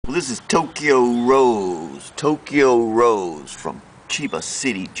Well, this is Tokyo Rose from Chiba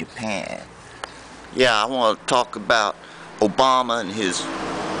City, Japan. Yeah, I want to talk about Obama and his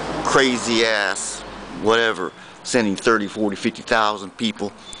crazy ass, whatever, sending 30, 40, 50,000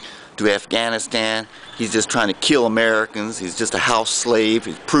 people to Afghanistan. He's just trying to kill Americans. He's just a house slave.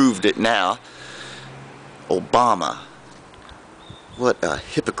 He's proved it now. Obama, what a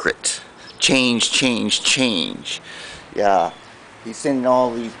hypocrite. Change, change, change. Yeah, he's sending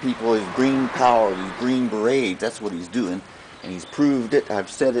all these people his green power, these green berets. That's what he's doing. And he's proved it. I've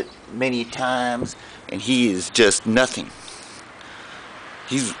said it many times. And he is just nothing.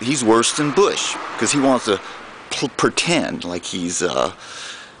 He's worse than Bush, because he wants to pretend like he's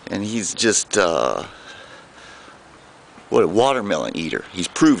and he's just what, a watermelon eater. He's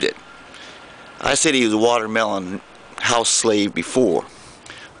proved it. I said he was a watermelon house slave before.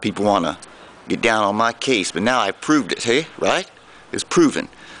 People want to get down on my case, but now I proved it, hey, right? It's proven.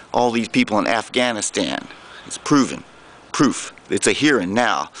 All these people in Afghanistan, it's proven. Proof. It's a here and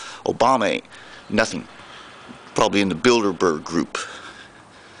now. Obama ain't nothing. Probably in the Bilderberg group.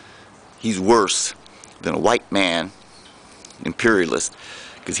 He's worse than a white man imperialist,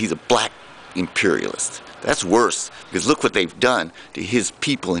 because he's a black imperialist. That's worse, because look what they've done to his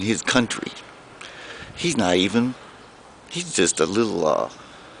people in his country. He's not even, he's just a little,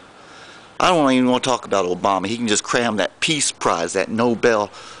 I don't even want to talk about Obama. He can just cram that Peace Prize, that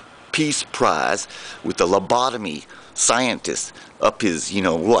Nobel Peace Prize, with the lobotomy scientist up his, you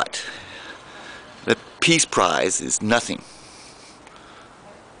know what. The Peace Prize is nothing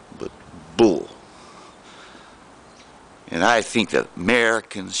but bull. And I think that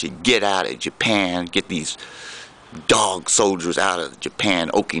Americans should get out of Japan, get these dog soldiers out of Japan,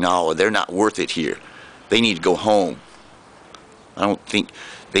 Okinawa. They're not worth it here. They need to go home. I don't think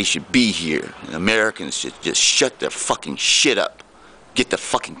they should be here. And Americans should just shut their fucking shit up. Get the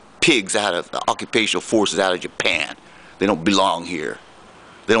fucking pigs out of the occupational forces out of Japan. They don't belong here.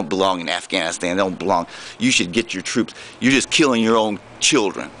 They don't belong in Afghanistan. They don't belong. You should get your troops. You're just killing your own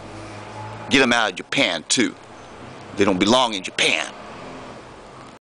children. Get them out of Japan too. They don't belong in Japan.